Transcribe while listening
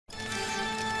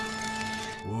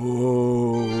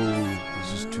Whoa,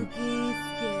 this is too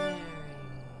scary.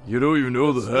 You don't even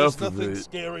know the half There's of nothing it.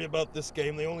 scary about this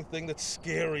game. The only thing that's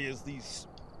scary is these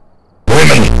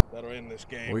women that are in this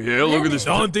game. Well, yeah, look at this.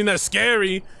 The only thing that's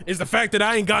scary is the fact that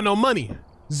I ain't got no money.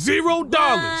 $0.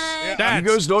 Yeah, That's you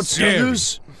guys not see scary.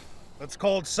 this? That's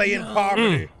called saying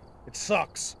poverty. It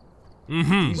sucks.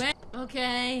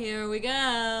 Okay, here we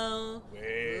go.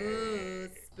 Ooh,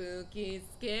 spooky,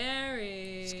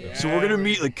 scary. So we're gonna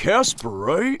meet like Casper,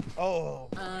 right? Oh.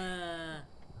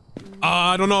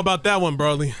 I don't know about that one,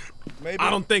 Broly. Maybe, I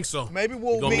don't think so. Maybe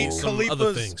we'll Gonna meet meet some other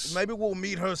Caulifla's. things. Maybe we'll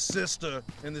meet her sister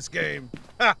in this game.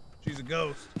 Ha! She's a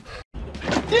ghost.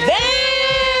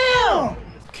 Damn!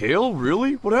 Kale,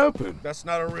 really? What happened? That's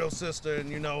not her real sister, and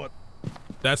you know it.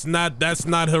 That's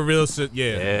not her real sister.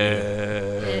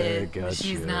 Yeah, gotcha.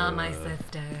 She's not my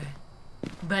sister.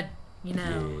 But, you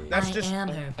know, That's I just- am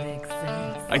her big sis.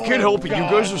 I can't help it. You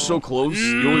guys are so close.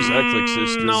 You always act like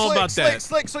sisters. No. Slick, about Slick, that.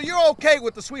 Slick, so you're okay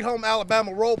with the Sweet Home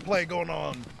Alabama role play going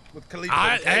on with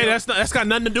Caulifla? Hey, that's got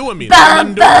nothing to do with me. That's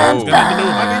nothing to do with me. It's got nothing to do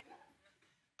with me.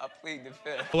 I plead the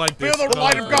fifth. Like Feel this. the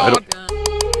light of Oh,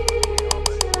 God.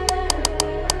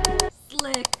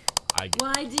 Slick,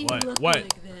 why do you look What?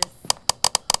 like this?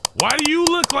 Why do you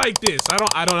look like this?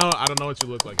 I don't know what you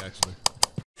look like actually.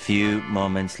 Few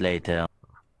moments later.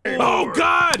 Oh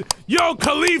God! Yo,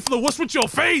 Caulifla, what's with your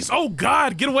face? Oh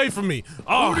God, get away from me!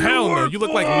 Oh hell no! You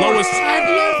look like Lois. Have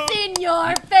you seen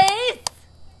your face?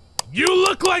 You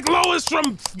look like Lois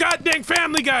from goddamn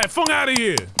Family Guy. Fung out of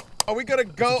here. Are we gonna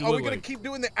go? what you Are we look gonna like. keep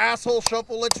doing the asshole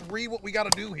shuffle? Let's read what we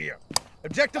gotta do here.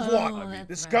 Objective Oh, 1: that's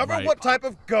discover right. what type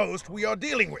of ghost we are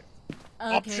dealing with.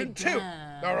 Okay, Option 2: duh.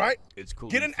 all right, It's cool.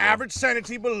 get an average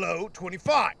sanity below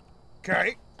 25.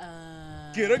 Okay,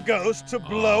 get a ghost to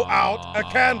blow out a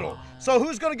candle. So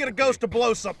who's gonna get a ghost to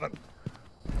blow something?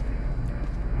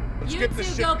 Let's You get two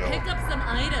this shit go going. pick up some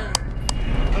items.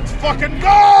 Let's fucking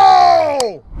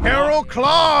go! Harold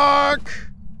Clark!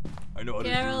 I know how to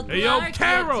Carol do Hey, yo, Clark,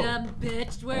 Carol. you dumb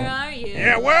bitch, where are you?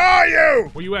 Yeah, where are you?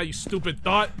 Where you at, you stupid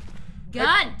thought?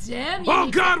 God damn you. Oh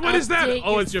need God, to what is that? update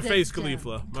Oh, it's your face, system.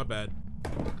 Caulifla. My bad.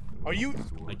 Are you?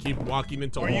 I keep walking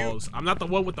into Are you- walls. I'm not the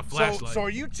one with the flashlight. So are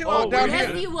you two Oh, out down Yes,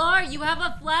 here? you are. You have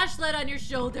a flashlight on your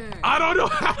shoulder. I don't know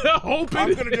how to open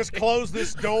I'm it. gonna just close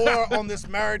this door on this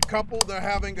married couple. They're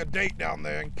having a date down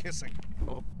there and kissing.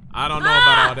 I don't know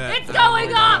about all that. It's I don't know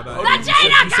going about up! all that.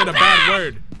 Vegeta, You said a bad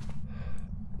word.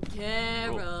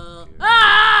 Carol.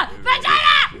 Ah!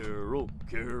 Vegeta!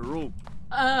 Carol.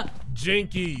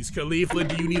 Jinkies, Caulifla,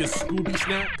 do you need a Scooby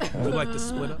snack? Would you like to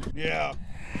split up? Yeah.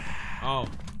 Oh,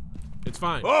 it's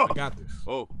fine. Oh. I got this.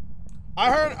 Oh,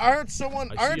 I heard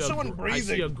someone I see someone I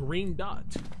see a breathing. green dot.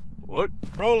 what?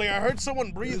 Broly, I heard someone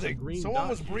There's a breathing. green Someone dot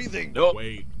was here. breathing. No,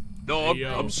 Wait. no, Hey, yo,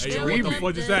 I'm hey, yo, what streaming. the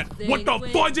fudge is that? This What the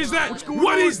thing fudge is that? what's going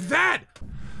What on? is that?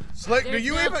 Slick, do There's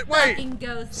you no even fucking wait?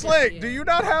 ghost Slick, here. do you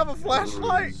not have a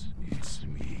flashlight? It's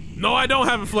me. No, I don't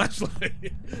have a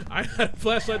flashlight. I had a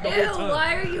flashlight the Ew, whole time.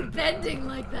 why are you bending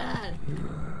like that?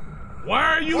 Why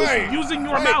are you Wait, using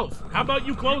your wait. mouth? How about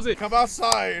you close it? Come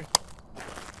outside.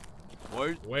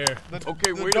 What? Where?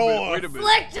 Okay, The wait a door. minute. Wait a minute.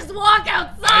 Slick, just walk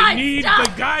outside. I need Stop.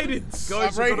 the guidance.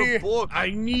 Guys, I'm I right got here. a book. I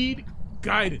need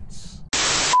guidance.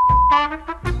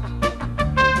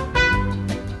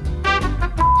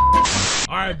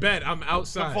 All right, bet. I'm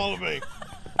outside. Follow me.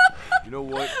 You know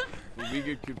what? When we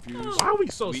get confused, Why are we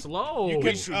so slow?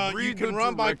 You should can, you read can the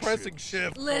run by directions. pressing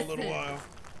shift for a little Listen. while.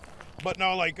 But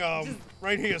no, like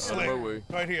right here, my Slick. way.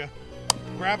 Right here.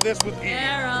 Grab this with E.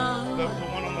 Carol. The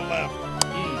one on the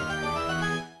left.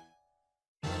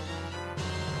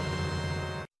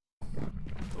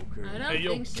 okay. I don't Hey,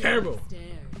 yo, think she's Carol. upstairs.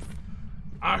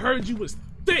 I heard you was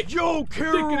thick. Yo,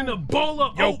 Thicker than Carol. a bowl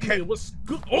of Yo, oatmeal. What's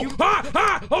good?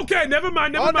 Oh, okay, never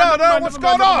mind, Oh, never mind, no, never no, mind, what's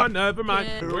never mind, going on? never mind.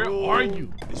 Carol. Where are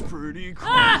you? It's pretty cool.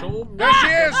 Show me. There she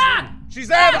is. She's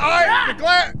there. The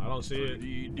glass. I don't see it.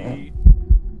 Pretty neat.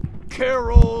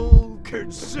 Carol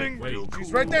can sing. Wait. real She's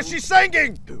cool. right there. She's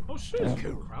singing. Oh shit.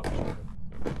 Crouch.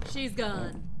 She's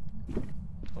gone.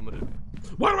 I'm gonna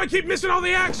Why do I keep missing all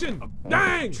the action?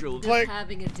 Dang. chill. Slick.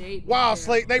 Having a date. Wow, with her.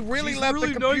 Slate, they really She's left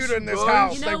really the computer nice, in this guys.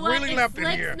 house. You They know what? really If left Slick's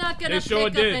it here. not gonna They sure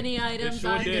pick did. up any They items, sure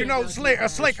I'm did. gonna You know, go Slick, do a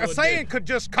Slick, a Sure Saiyan did. could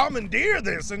just commandeer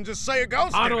this and just say a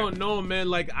ghost. I in it. don't know, man.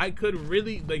 Like I could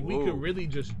really, like we Whoa. could really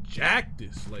just jack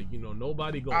this. Like you know,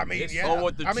 nobody go. I mean, yeah. Oh,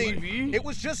 what, the I mean, TV? it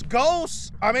was just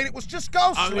ghosts. I mean, it was just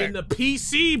ghosts. I Slick. mean the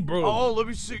PC, bro. Oh, let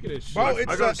me see. Look at this shit. Bro, I it's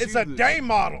gotta a see it's a this. day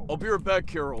model. I'll be right back,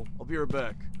 Carol. I'll be right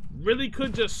back. Really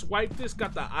could just swipe this.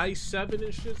 Got the i7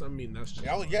 and shit. I mean, that's just.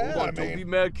 Hell yeah, Hold on, I don't be mean,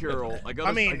 mad, Carol. I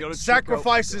gotta check out-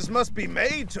 sacrifices must be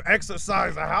made to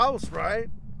exercise a house, right?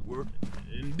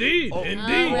 Indeed, Oh,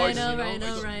 indeed. Alright, I see.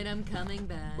 alright, I'm coming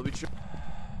back. Let me check.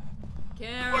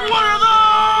 Carol. What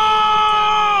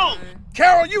are those?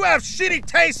 Carol, you have shitty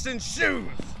taste in shoes.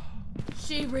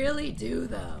 She really do,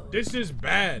 though. This is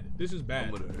bad. This is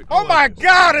bad. Oh my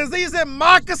God, is these in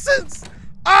moccasins?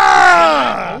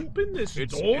 Ah! Open this door?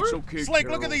 It's okay, Slick,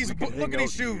 Carol. look at these. We can Look hang at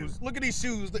these out here. shoes. Look at these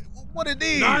shoes. What are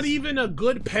these? Not even a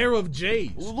good pair of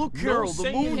J's. Well, look, Carol, the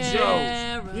Saiyan moon's J's.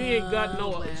 out. We ain't got no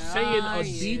Where Saiyan are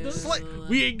Adidas. you?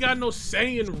 We ain't got no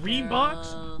Saiyan Reeboks.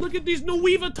 Carol. Look at these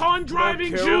Louis Vuitton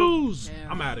driving Carol. shoes.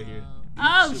 I'm out of here.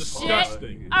 Oh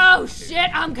Disgusting. shit! Oh shit!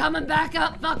 I'm coming back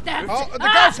up. Fuck that! Oh, the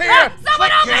ghost here! Someone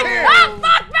Slick, help me! here. Oh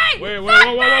fuck me! Wait, whoa,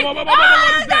 whoa, whoa, whoa, whoa, whoa, whoa,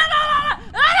 what is that?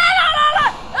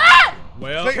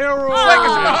 Well, Slick, Carol. Slick,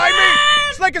 is it behind me?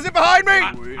 Slick, is it behind me?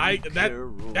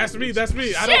 that's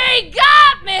me. I don't. She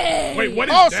got me! Wait, what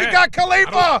is Oh, that? she got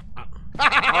Caulifla!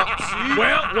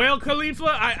 Well,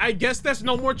 Caulifla, I guess that's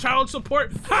no more child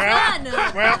support.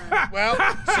 Well,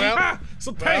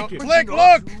 So take it. Slick,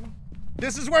 look!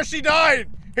 This is where she died.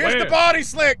 Here's Where? the body,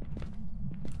 Slick.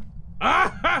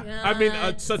 I mean,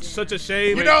 such a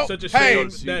shame. You know, such a hey, shame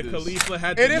that Caulifla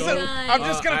had to It isn't. go. I'm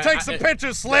just gonna take some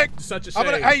pictures, Slick. Such a I'm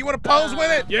shame. gonna. Hey, you wanna pose with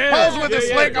it? Yeah, Pose with it,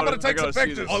 yeah, Slick. yeah. I'm gonna take I some gotta see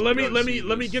pictures. this. Oh,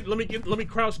 let me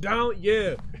crouch down.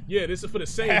 Yeah. This is for the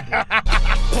same. Get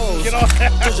on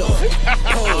that.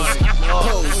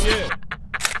 Oh yeah.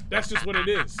 That's just what it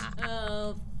is.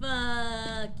 Oh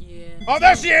fuck you! Oh,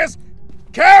 there she is,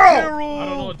 Carol. I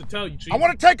don't know what to tell you, Chief. I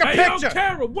want to take a Hey, picture. yo,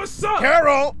 Carol, what's up?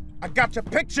 Carol, I got your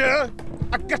picture.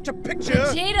 I got your picture.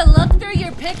 Vegeta, look through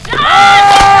your picture.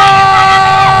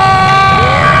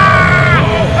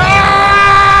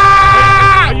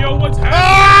 Hey, yo, what's happening?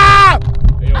 Ah!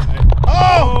 Hey, yo, hey.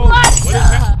 Oh! What What is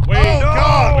that? Wait, Oh,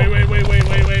 God. Wait.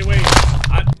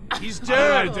 He's I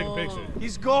dead. gotta take a picture.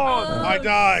 He's gone. I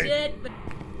died. Shit.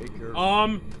 Hey,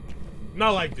 Carol.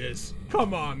 Not like this.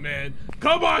 Come on, man.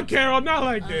 Come on, Carol, not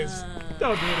like this.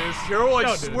 Don't do this. Carol, I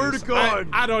Don't do swear this. to God.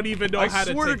 I don't even know I how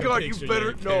to swear take to God, a picture you better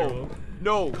yet, no. Carol.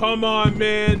 No. Come on,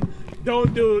 man.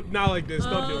 Don't do it. Not like this.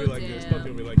 Don't do me like this. damn. Don't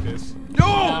do me like this.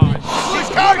 No! She's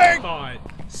coming. Thought.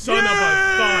 Son of a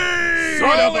thought.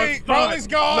 Son of a thought. Broly's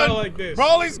gone. Not like this.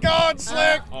 Broly's gone,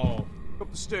 Slick. Oh. Up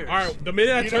the stairs. All right. The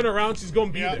minute I turn around, she's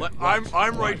gonna be Yeah. there.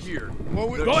 I'm right here.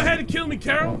 Go ahead and kill me,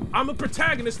 Carol. I'm a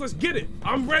protagonist. Let's get it.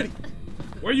 I'm ready.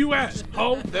 Where you at,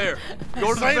 ho? There.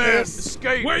 Go to the Say van. this.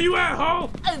 Escape. Where you at, ho?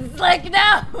 It's like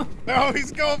no. No,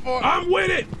 he's going for it. I'm with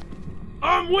it.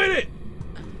 I'm with it.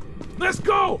 Let's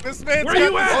go. This man's Where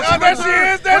you got at? this- Oh, there she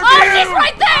is. There Oh, she is. she's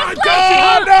right there. I Look. got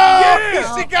Oh, you. no.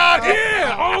 Yeah. She got it.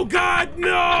 Yeah. Oh God,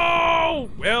 no.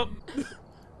 Well,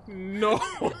 no.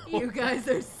 You guys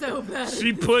are so bad.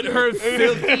 She put her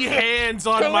filthy hands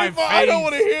on my Caulifla, face. I don't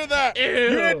want to hear that. Ew. You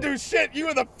didn't do shit. You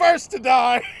were the first to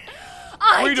die.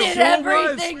 I Freedom. did Sure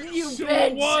everything, you Sure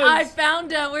bitch. was. I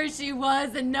found out where she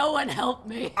was, and no one helped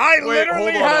me. I Wait,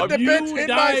 literally hold on. had the You bitch in my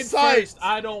died sights. first.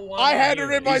 I don't want. I had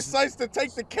her in my sights to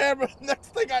take the camera. Next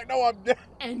thing I know, I'm dead.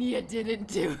 And you didn't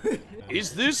do it.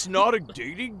 Is this not a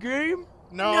dating game?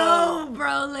 No. No,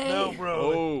 Broly. No,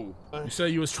 bro. Oh. You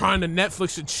said you was trying to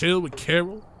Netflix and chill with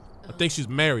Carol. I think she's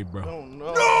married, bro. Oh,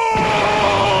 no.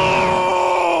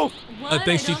 What? I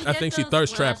think she- don't I get think she those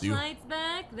thirst trapped you. flashlights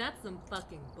back? That's some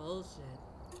fucking bullshit.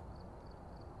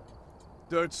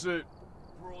 That's it.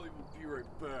 Broly will be right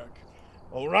back.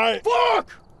 All right.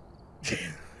 Fuck!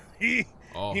 He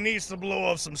Oh. needs to blow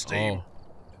off some steam.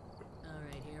 Oh. All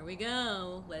right, here we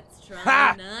go. Let's try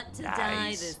Ha! not to die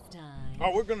this time.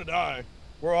 Oh, we're gonna die.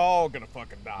 We're all gonna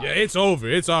fucking die. Yeah, it's over.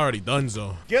 It's already done,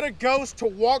 so. Get a ghost to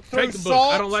walk through Take the book.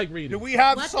 salt. I don't like reading. Do we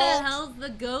have What salt? the hell's the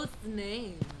ghost's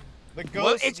name? The Well,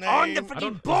 ghost's it's name on the I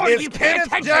don't- freaking board. is You pay Kenneth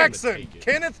attention. Jackson. Take it.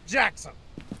 Kenneth Jackson.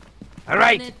 All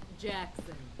right. Kenneth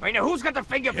Jackson. Right now, who's got the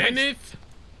fingerprints? Kenneth.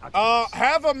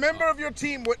 Have a member of your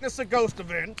team witness a ghost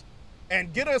event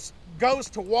and get a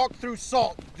ghost to walk through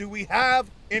salt. Do we have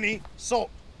any salt?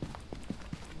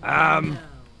 No.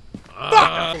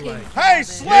 Hey,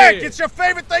 Slick, Yeah. it's your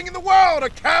favorite thing in the world, a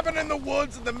cabin in the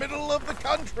woods in the middle of the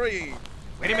country.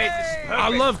 Wait a minute, this is perfect. I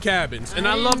love cabins and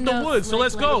I love the know woods, so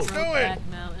let's Slick go. likes do it. Brokeback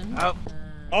Mountain. Oh.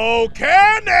 Oh,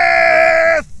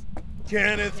 Kenneth!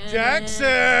 Kenneth Kenneth.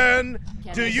 Jackson!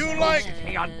 Do Kenneth you Jackson. like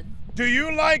Hang on.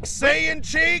 Saiyan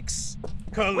cheeks?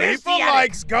 Where's the Caulifla attic?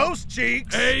 likes ghost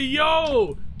cheeks. Hey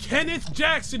yo, Kenneth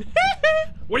Jackson.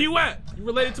 Where you at? You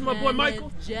related to my boy Michael?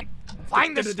 Kenneth Jack-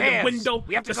 Find the The stairs. window.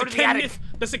 We have to That's go a to the attic. Kenneth.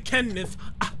 That's a Kenneth.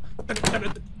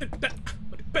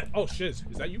 Oh shit!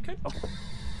 Is that you, Ken?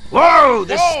 Whoa,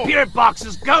 the Whoa. spirit box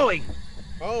is going.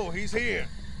 Oh, he's here.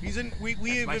 He's in. We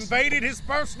have my- invaded his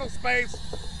personal space.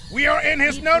 We are in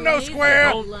his He no-no plays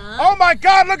square. with love. Oh my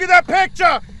God! Look at that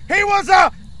picture. He was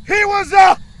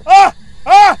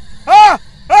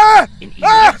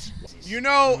You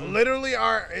know, literally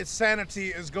our sanity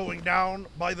is going down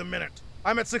by the minute.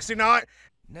 I'm at 69.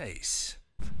 Nice.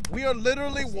 We are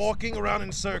literally walking around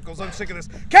in circles. I'm sick of this.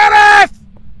 Kenneth!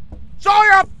 Show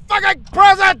your fucking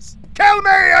presence! Kill me!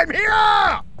 I'm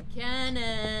here!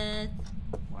 Kenneth.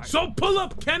 So pull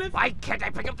up, Kenneth. Why can't I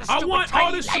pick up the I stupid want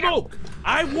all tiny the lighter? smoke.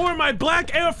 I wore my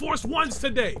black Air Force Ones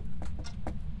today.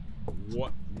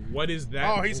 What is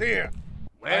that? Oh, he's here.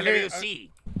 Where do you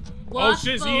see? Walk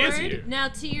shit, forward. he is here. Now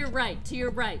to your right,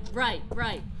 right.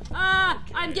 Ah,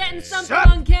 I'm getting something Shut-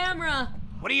 on camera.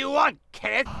 What do you want,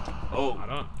 Kenneth? Oh,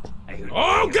 I heard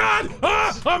Oh God!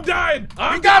 Ah, I'm dying.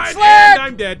 I'm He got dying, slick! and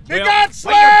I'm dead. He Well, got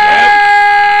slick!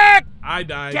 I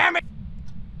died. Damn it!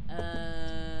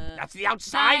 Uh, That's the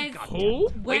outside. guys, God. Who?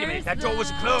 Wait a minute, that door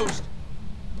was closed.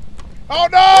 Oh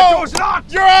The no! door's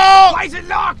locked! You're out! Why is it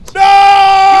locked?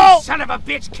 No! You son of a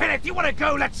bitch, Kenneth! You wanna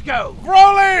go? Let's go!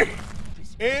 Broly!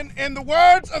 In the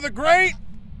words of the great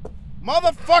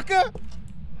motherfucker,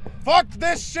 fuck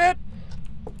this shit,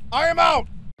 I am out.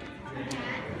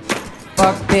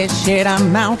 Fuck this shit,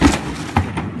 I'm out.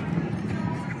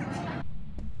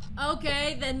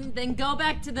 Okay, then go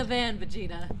back to the van,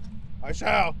 Vegeta. I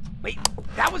shall. Wait,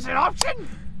 that was an option?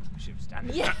 Should have done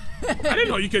it. Yeah. I didn't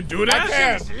know you could do I that.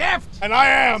 can. Just left. And I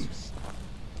am.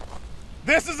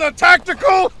 This is a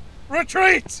tactical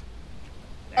retreat.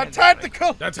 A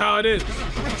tactical That's how it is.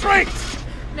 retreat.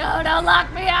 No, don't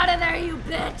lock me out of there, you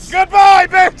bitch. Goodbye,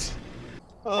 bitch.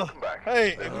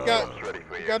 Hey, if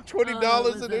you got $20 Oh,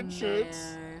 in was a insurance.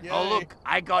 mare. Yay. Oh look,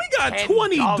 I got You got $10.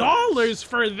 $20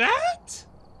 for that?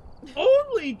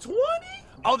 Only 20?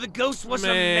 Oh, the ghost was a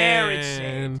mare, it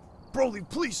said. Broly,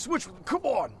 please switch. Come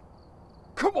on.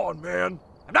 Come on, man.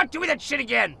 I'm not doing that shit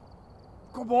again.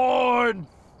 Come on.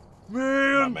 My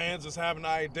Man. man's is having an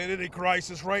identity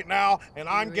crisis right now, and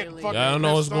I'm getting Really? fucking Yeah, I don't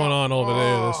know what's pissed going off. on over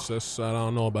there. Oh. That's I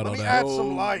don't know about Let all me that. add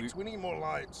some Oh, lights. We need more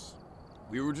lights.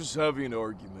 We were just having an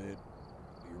argument.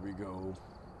 Here we go.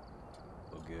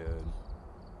 Again.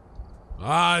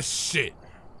 Ah, shit.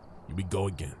 Here we go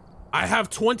again. I have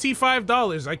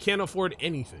 $25. I can't afford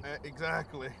anything.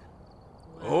 Exactly.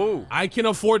 Oh. I can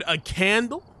afford a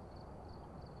candle.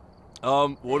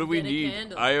 What do we Get a need?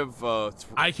 candle. I have,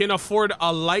 I can afford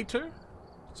a lighter.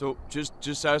 so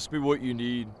just ask me what you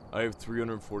need. I have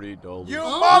 $348. You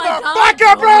Oh my motherfucker,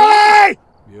 God, Broly!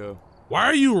 Yeah. Why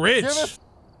are you rich? Give us-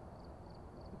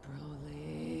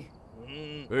 Broly.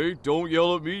 Hey, don't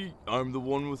yell at me. I'm the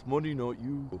one with money, not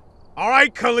you. All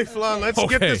right, Caulifla, let's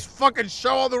get Okay. this fucking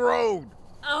show on the road.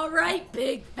 All right,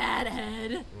 big fat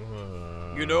head.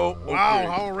 You know, okay. Wow,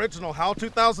 how original. How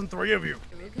 2003 of you.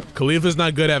 Khalifa's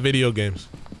not good at video games.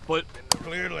 But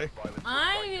Clearly.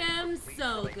 I am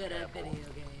so good at video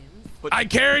games. I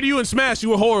carried you in Smash. You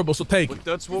were horrible, so take it. but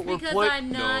that's what we're Because playing.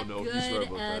 I'm not no, he's good right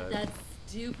about at that. that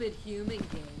stupid human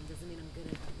game doesn't mean I'm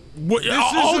good at video games. What,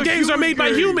 all is a games are human made by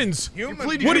game. humans. Human.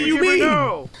 What do you mean?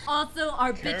 Also,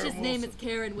 our Karen bitch's name is Wilson.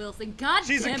 Karen Wilson. God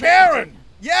She's damn a it, Karen.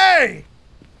 Vegeta. Yay!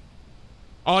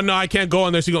 Oh no, I can't go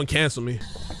in there. She's gonna cancel me.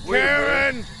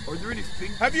 Karen, Are there any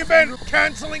things? have you been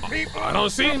canceling people I don't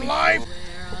see from any. life?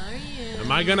 Where are you?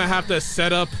 Am I gonna have to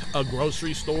set up a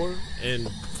grocery store and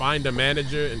find a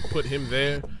manager and put him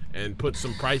there and put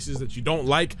some prices that you don't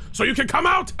like so you can come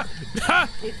out?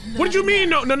 What did you mean?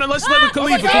 No, let's let the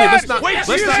Khalifa. God! Let's not. Wait,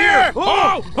 let's she's not. here!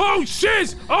 Oh,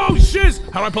 shiz! Oh, shiz!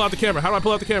 How do I pull out the camera? How do I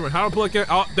pull out the camera? How do I pull out the camera?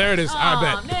 Oh, there it is. I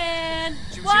Aw, bet. man.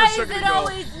 was Why here a is second it ago.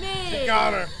 always me?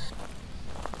 Got her.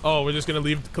 Oh, we're just gonna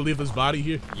leave Khalifa's body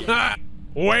here.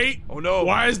 Wait. Oh no.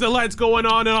 Why is the lights going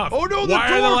on and off? Oh, no, the Why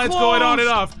are the door lights going on and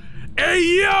closed. off? Hey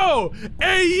yo!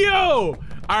 Hey yo!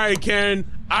 All right, Karen.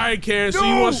 So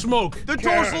you No! want smoke? The door's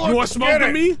Karen, locked. You want smoke Get with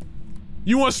it. me?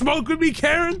 You want smoke with me,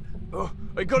 Karen?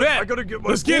 I Bet. gotta get my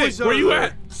Let's get boys it. out Where of you there.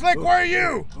 at? Slick, where are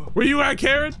you? Where you at,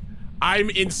 Karen? I'm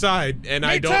inside and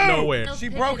I Me don't too. know where. She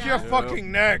Pick broke it your up.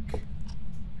 fucking neck. Yeah,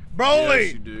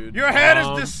 Broly, she did. your head is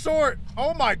Um, distort.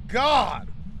 Oh my God.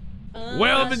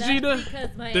 Well, That's Vegeta, because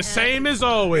my the ass same is- as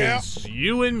always.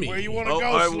 You and me. Where you want to Oh, go,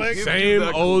 I will Slick? give Same you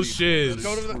that, old Khalifa. shiz. That's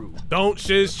Go to the- true. Don't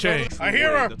shiz change. I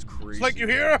hear her. That's crazy. Slick, you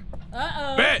hear her?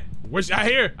 Uh-oh. Bet. I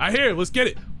hear. Let's get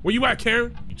it. Where you at,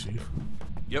 Karen? You chief.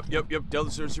 Yep. Down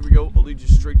the stairs. Here we go. I'll lead you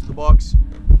straight to the box.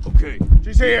 Okay.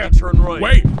 She's here. You turn right.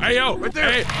 Wait. Hey yo. Right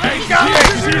there. Hey. She got me!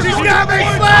 Shiz, She shiz, got me,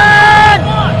 shiz. Slick!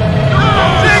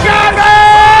 She got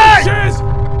me! Shiz.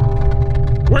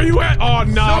 Where you at? Oh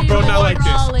nah, bro, not like this.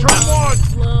 Falling Come on.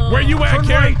 slow. Where you at, Turn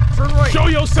Karen? right. Turn right. Show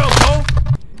yourself, ho.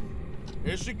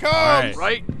 Here she comes. Alright.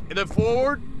 Right. And then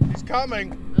forward. She's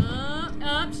coming.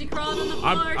 She crawled on the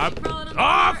floor. She crawled on the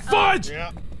Ah, floor. fudge!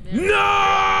 Yeah.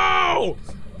 No!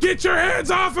 Get your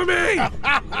hands off of me!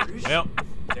 Well,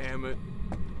 Damn it.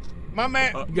 My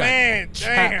man, you got man, damn.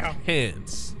 chapped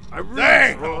hands. I really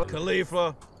Damn. tried.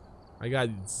 Caulifla, I got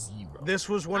 0. this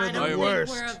was one of I the don't think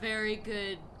worst. we're a very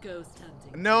good ghost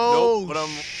hunting. No Nope, but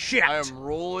shit. I am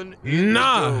rolling in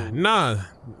Nah, the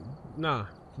nah,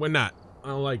 we're not. I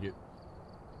don't like it.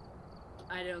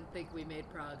 I don't think we made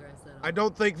progress at all. I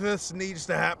don't think this needs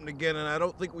to happen again, and I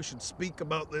don't think we should speak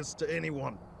about this to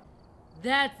anyone.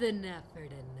 That's enough for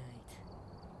tonight.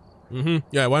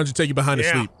 Yeah, why don't you take you behind the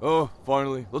Yeah. sleep? Oh,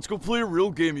 finally. Let's go play a real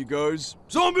game, you guys.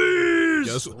 Zombies!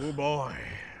 Yeah, Oh boy.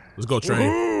 let's go train.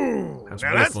 Ooh, Have some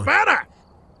now real that's fun. better.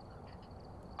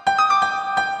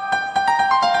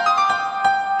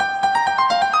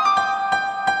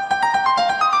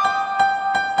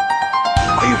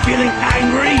 Are you feeling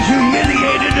angry,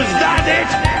 humiliated? Is that it?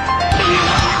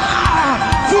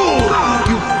 Fool!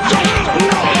 You